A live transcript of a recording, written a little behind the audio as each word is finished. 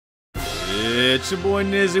It's your boy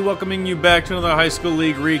Nizzy, welcoming you back to another high school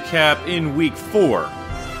league recap in week 4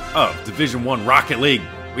 of Division 1 Rocket League.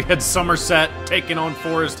 We had Somerset taking on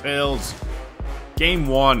Forest Hills. Game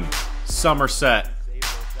 1, Somerset.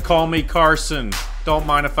 Call me Carson, don't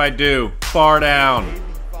mind if I do. Bar down.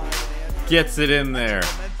 Gets it in there.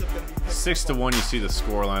 6-1, you see the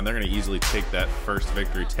scoreline. They're going to easily take that first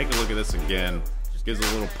victory. Take a look at this again. Gives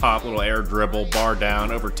a little pop, little air dribble, bar down,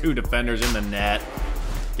 over 2 defenders in the net.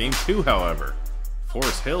 Game 2, however,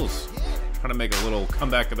 Forest Hills trying to make a little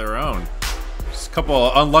comeback of their own. Just a couple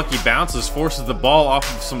of unlucky bounces, forces the ball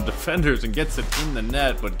off of some defenders and gets it in the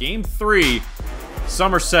net. But Game 3,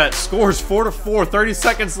 Somerset scores 4-4, 30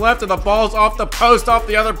 seconds left, and the ball's off the post, off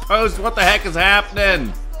the other post. What the heck is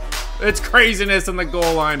happening? It's craziness in the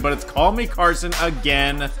goal line, but it's Call Me Carson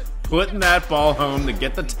again, putting that ball home to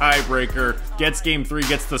get the tiebreaker. Gets Game 3,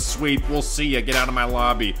 gets the sweep. We'll see ya. Get out of my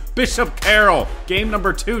lobby. Bishop Carroll, game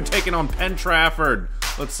number 2, taking on Penn Trafford.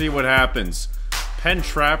 Let's see what happens. Penn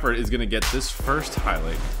Trafford is going to get this first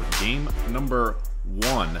highlight for game number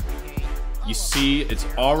 1. You see, it's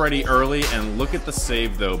already early, and look at the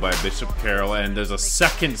save, though, by Bishop Carroll. And there's a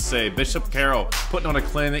second save. Bishop Carroll putting on a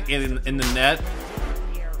clinic in the net.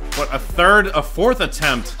 But a fourth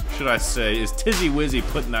attempt, should I say, is Tizzy Wizzy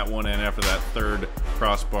putting that one in after that third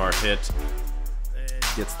crossbar hit.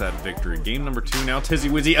 Gets that victory. Game number 2 now. Tizzy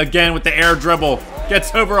Wizzy again with the air dribble.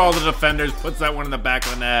 Gets over all the defenders, puts that one in the back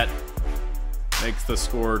of the net. Makes the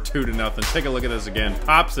score 2-0. Take a look at this again.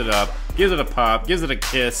 Pops it up, gives it a pop, gives it a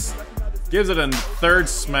kiss, gives it a third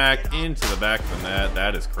smack into the back of the net.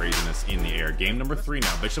 That is craziness in the air. Game number 3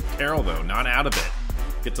 now. Bishop Carroll, though, not out of it.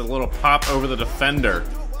 Gets a little pop over the defender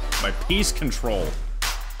by Peace Control.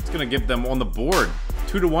 It's going to give them on the board.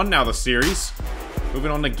 2-1 now, the series.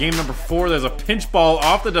 Moving on to game number 4, there's a pinch ball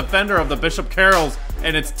off the defender of the Bishop Carrolls,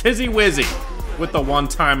 and it's Tizzy Wizzy with the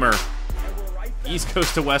one-timer. East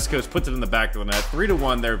Coast to West Coast, puts it in the back of the net.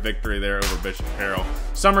 3-1, their victory there over Bishop Carroll.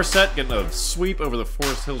 Somerset getting a sweep over the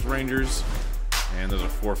Forest Hills Rangers, and there's a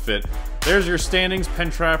forfeit. There's your standings.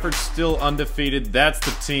 Penn Trafford still undefeated. That's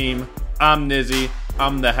the team. I'm Nizzy.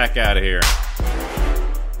 I'm the heck out of here.